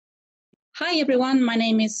Hi everyone, my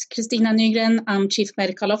name is Kristina Nygren. I'm Chief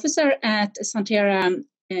Medical Officer at Santhera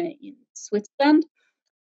in Switzerland.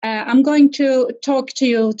 I'm going to talk to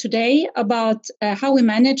you today about how we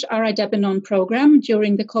manage our idebenone program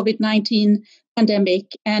during the COVID-19 pandemic,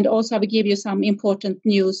 and also I will give you some important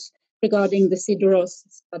news regarding the SIDEROS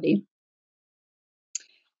study.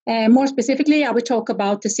 More specifically, I will talk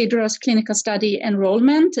about the SIDEROS clinical study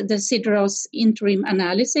enrollment, the SIDEROS interim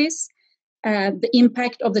analysis, the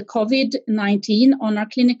impact of the COVID-19 on our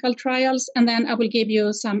clinical trials, and then I will give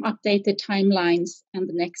you some updated timelines and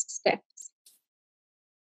the next steps.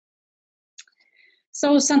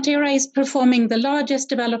 So Santhera is performing the largest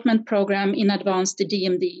development program in advanced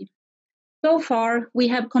DMD. So far, we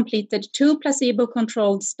have completed 2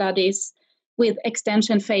 placebo-controlled studies with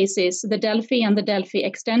extension phases, the Delphi and the Delphi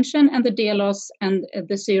extension, and the DELOS and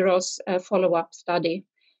the SIDEROS follow-up study.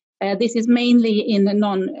 This is mainly in the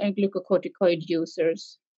non-glucocorticoid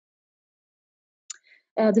users.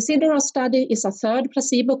 The SIDEROS study is a 3rd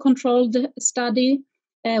placebo-controlled study,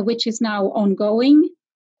 which is now ongoing.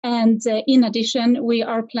 And in addition, we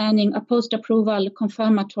are planning a post-approval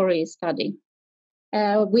confirmatory study.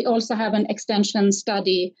 We also have an extension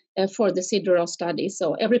study for the SIDEROS study.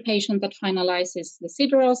 So every patient that finalizes the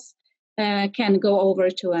SIDEROS can go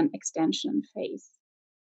over to an extension phase.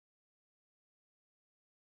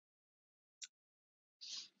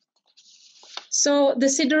 So the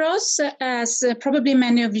SIDEROS, as probably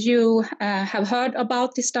many of you have heard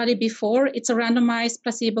about this study before, it's a randomized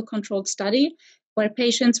placebo-controlled study where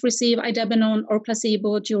patients receive idebenone or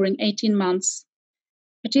placebo during 18 months.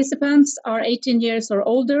 Participants are 18 years or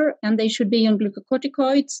older, and they should be on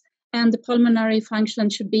glucocorticoids, and the pulmonary function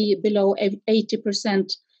should be below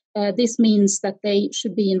 80%. This means that they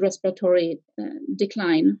should be in respiratory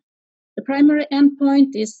decline. The primary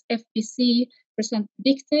endpoint is FVC %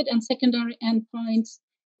 predicted, and secondary endpoints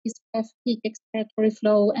is peak expiratory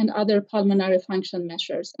flow and other pulmonary function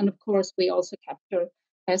measures. And of course, we also capture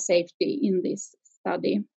safety in this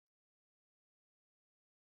study.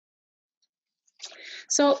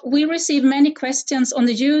 So we receive many questions on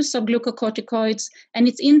the use of glucocorticoids and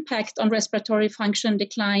its impact on respiratory function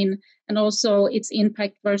decline, and also its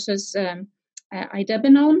impact versus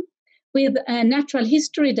idebenone. With natural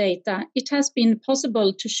history data, it has been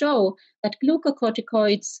possible to show that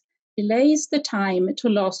glucocorticoids delays the time to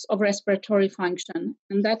loss of respiratory function,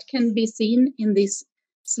 and that can be seen in this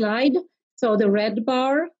slide. So the red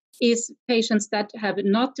bar is patients that have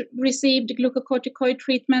not received glucocorticoid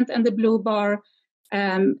treatment, and the blue bar,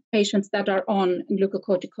 patients that are on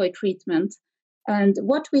glucocorticoid treatment. And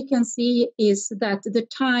what we can see is that the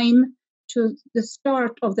time to the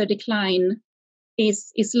start of the decline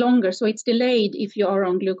is longer, so it's delayed if you are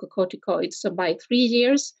on glucocorticoids, so by 3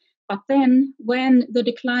 years. But then when the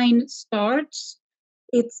decline starts,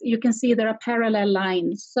 you can see there are parallel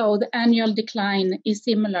lines, so the annual decline is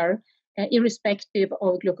similar, irrespective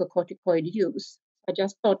of glucocorticoid use. I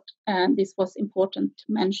just thought this was important to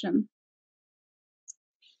mention.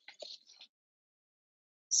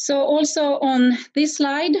 So also on this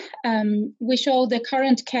slide, we show the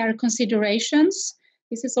current care considerations.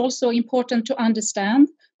 This is also important to understand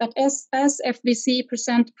that as FVC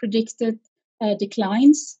 % predicted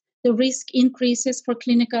declines, the risk increases for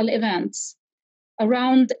clinical events.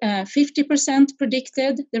 Around 50%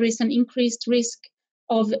 predicted, there is an increased risk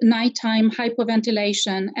of nighttime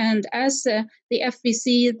hypoventilation. And as the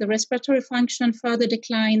FVC, the respiratory function, further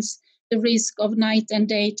declines, the risk of night and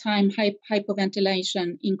daytime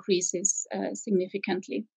hypoventilation increases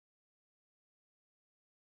significantly.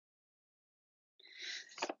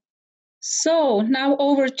 So now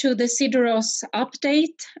over to the SIDEROS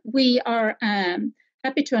update. We are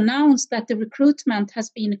happy to announce that the recruitment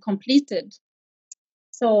has been completed.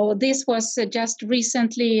 So this was just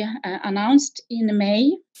recently announced in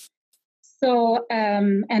May. So,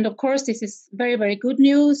 and of course, this is very, very good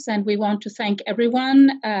news, and we want to thank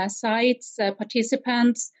everyone, sites,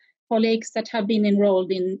 participants, colleagues that have been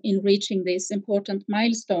enrolled in reaching this important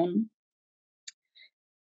milestone.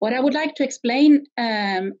 What I would like to explain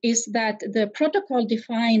is that the protocol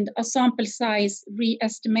defined a sample size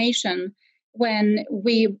re-estimation when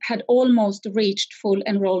we had almost reached full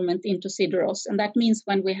enrollment into SIDEROS, and that means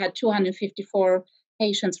when we had 254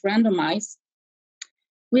 patients randomized.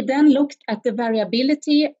 We then looked at the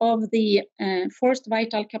variability of the forced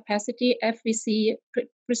vital capacity, FVC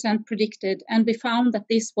 % predicted, and we found that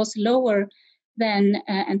this was lower than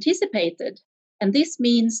anticipated. And this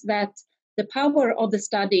means that the power of the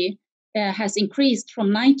study has increased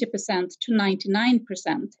from 90% to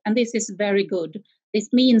 99%, and this is very good. This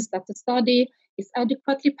means that the study is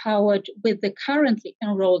adequately powered with the currently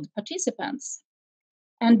enrolled participants.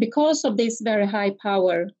 And because of this very high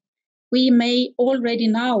power, we may already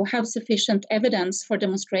now have sufficient evidence for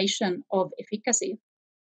demonstration of efficacy.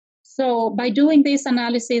 So by doing this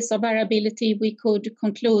analysis of variability, we could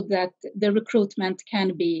conclude that the recruitment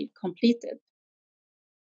can be completed.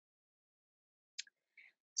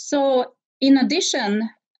 So in addition,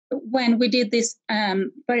 when we did this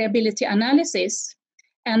variability analysis,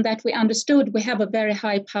 and that we understood we have a very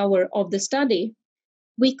high power of the study,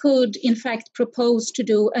 we could in fact propose to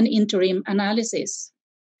do an interim analysis.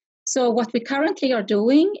 So what we currently are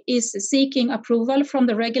doing is seeking approval from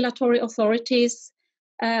the regulatory authorities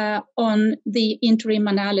on the interim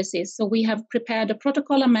analysis. So we have prepared a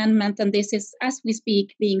protocol amendment, and this is, as we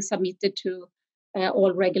speak, being submitted to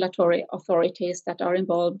all regulatory authorities that are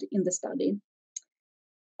involved in the study.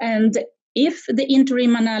 And if the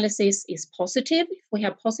interim analysis is positive, if we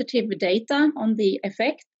have positive data on the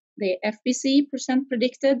effect, the FBC %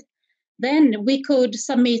 predicted, then we could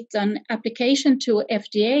submit an application to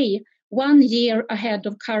FDA 1 year ahead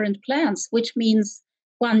of current plans, which means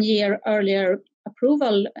 1 year earlier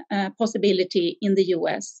approval possibility in the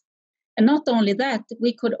US. And not only that,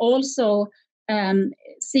 we could also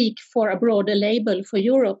seek for a broader label for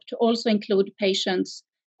Europe to also include patients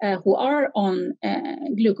who are on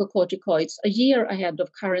glucocorticoids a year ahead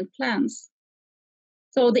of current plans.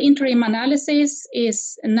 So the interim analysis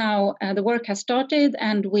is now, the work has started,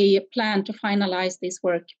 and we plan to finalize this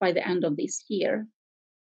work by the end of this year.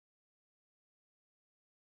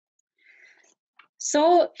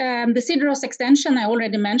 So the SIDEROS extension, I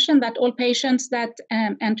already mentioned that all patients that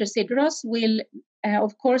enter SIDEROS will,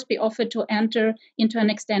 of course, be offered to enter into an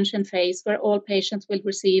extension phase where all patients will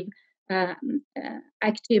receive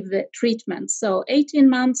active treatment. So 18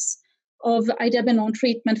 months of idebenone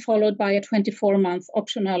treatment followed by a 24-month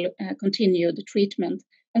optional continued treatment.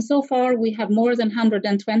 And so far, we have more than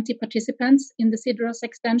 120 participants in the SIDEROS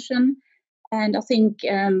extension. And I think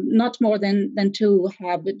not more than 2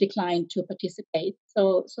 have declined to participate.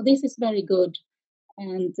 So this is very good.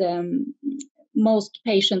 And most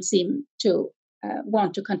patients seem to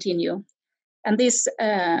want to continue. And this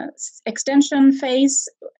extension phase,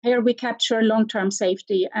 here we capture long-term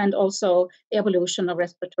safety and also the evolution of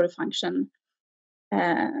respiratory function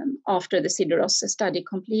after the SIDEROS study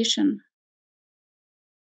completion.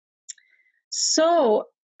 So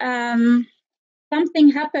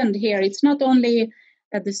something happened here. It's not only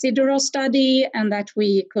the SIDEROS study and that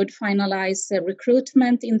we could finalize the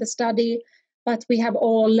recruitment in the study, but we have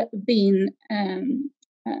all been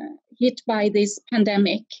hit by this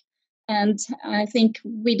pandemic. And I think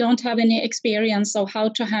we don't have any experience of how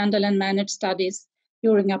to handle and manage studies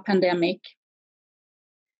during a pandemic.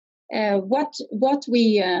 What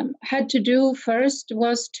we had to do first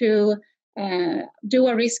was to do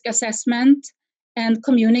a risk assessment and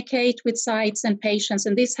communicate with sites and patients.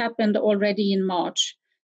 And this happened already in March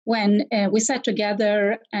when we sat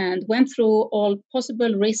together and went through all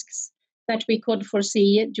possible risks that we could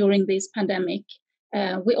foresee during this pandemic.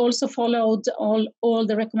 We also followed all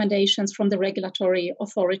the recommendations from the regulatory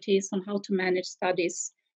authorities on how to manage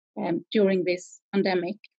studies during this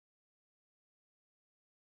pandemic.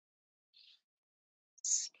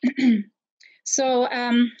 So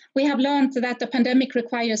we have learned that the pandemic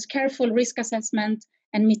requires careful risk assessment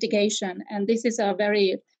and mitigation. And this is a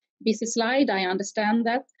very busy slide, I understand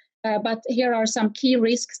that. But here are some key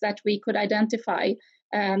risks that we could identify.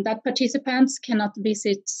 That participants cannot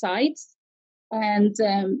visit sites, and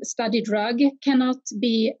study drug cannot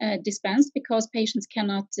be dispensed because patients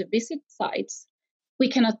cannot visit sites. We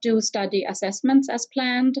cannot do study assessments as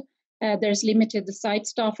planned. There's limited site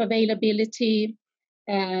staff availability.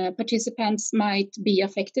 Participants might be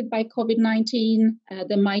affected by COVID-19.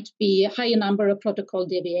 There might be a higher number of protocol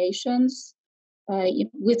deviations.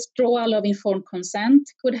 Withdrawal of informed consent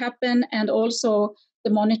could happen, and also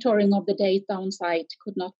the monitoring of the data on site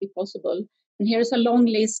could not be possible. And here's a long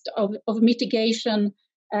list of mitigation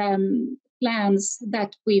plans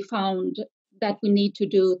that we found that we need to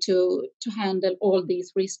do to handle all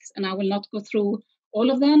these risks. And I will not go through all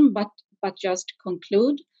of them, but just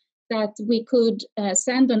conclude that we could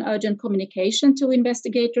send an urgent communication to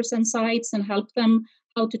investigators and sites and help them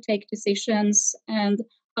how to take decisions and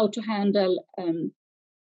how to handle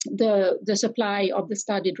the supply of the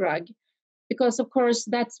study drug. Because, of course,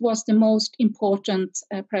 that was the most important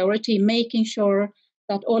priority, making sure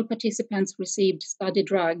that all participants received study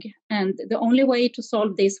drug. And the only way to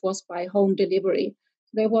solve this was by home delivery.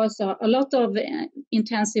 There was a lot of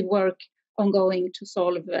intensive work ongoing to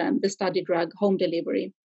solve the study drug home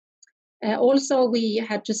delivery. Also, we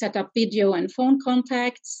had to set up video and phone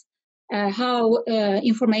contacts,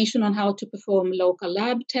 information on how to perform local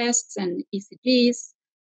lab tests and ECGs,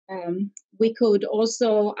 We could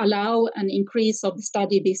also allow an increase of the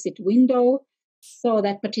study visit window so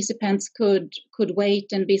that participants could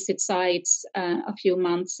wait and visit sites a few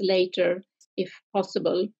months later if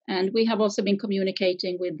possible. And we have also been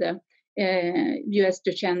communicating with the US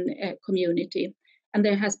Duchenne community, and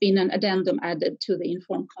there has been an addendum added to the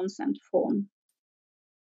informed consent form.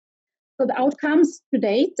 So the outcomes to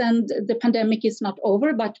date, and the pandemic is not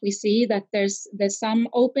over, but we see that there's some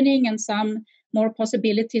opening and some more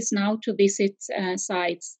possibilities now to visit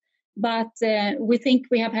sites. But we think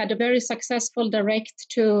we have had a very successful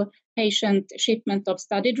direct-to-patient shipment of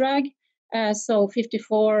study drug. So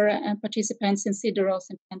 54 participants in SIDEROS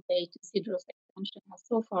and 28 in SIDEROS Extension have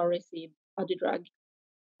so far received study drug.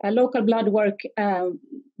 Local blood work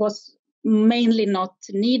was mainly not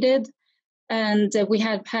needed, and we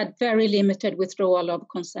have had very limited withdrawal of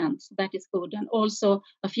consent. So that is good. And also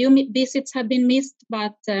a few visits have been missed,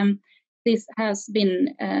 but this has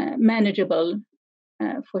been manageable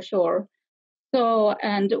for sure. So,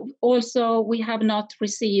 and also we have not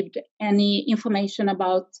received any information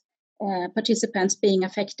about participants being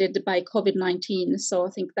affected by COVID-19. So I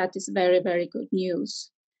think that is very, very good news.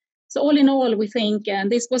 So all in all, we think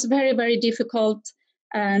this was very, very difficult,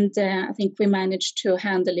 and I think we managed to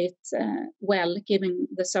handle it well, given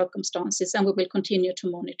the circumstances, and we will continue to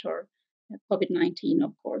monitor COVID-19,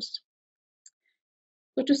 of course.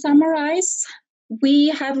 So to summarize, we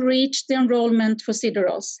have reached the enrollment for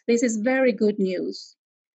SIDEROS. This is very good news.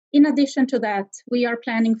 In addition to that, we are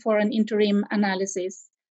planning for an interim analysis,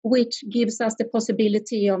 which gives us the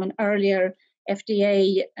possibility of an earlier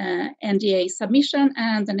FDA NDA submission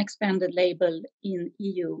and an expanded label in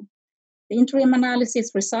EU. The interim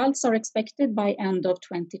analysis results are expected by end of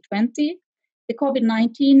 2020. The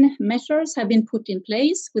COVID-19 measures have been put in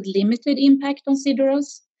place with limited impact on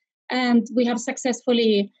SIDEROS, and we have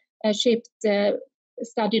successfully shipped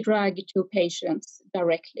study drug to patients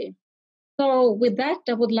directly. So with that,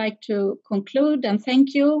 I would like to conclude and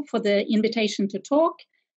thank you for the invitation to talk,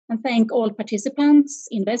 and thank all participants,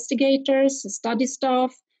 investigators, study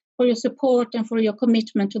staff for your support and for your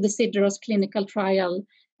commitment to the SIDEROS clinical trial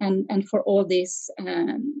and for all this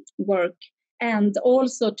work. And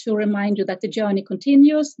also to remind you that the journey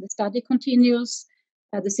continues, the study continues,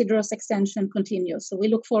 the SIDEROS extension continues. So we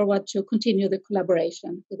look forward to continue the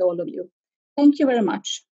collaboration with all of you. Thank you very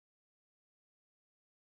much.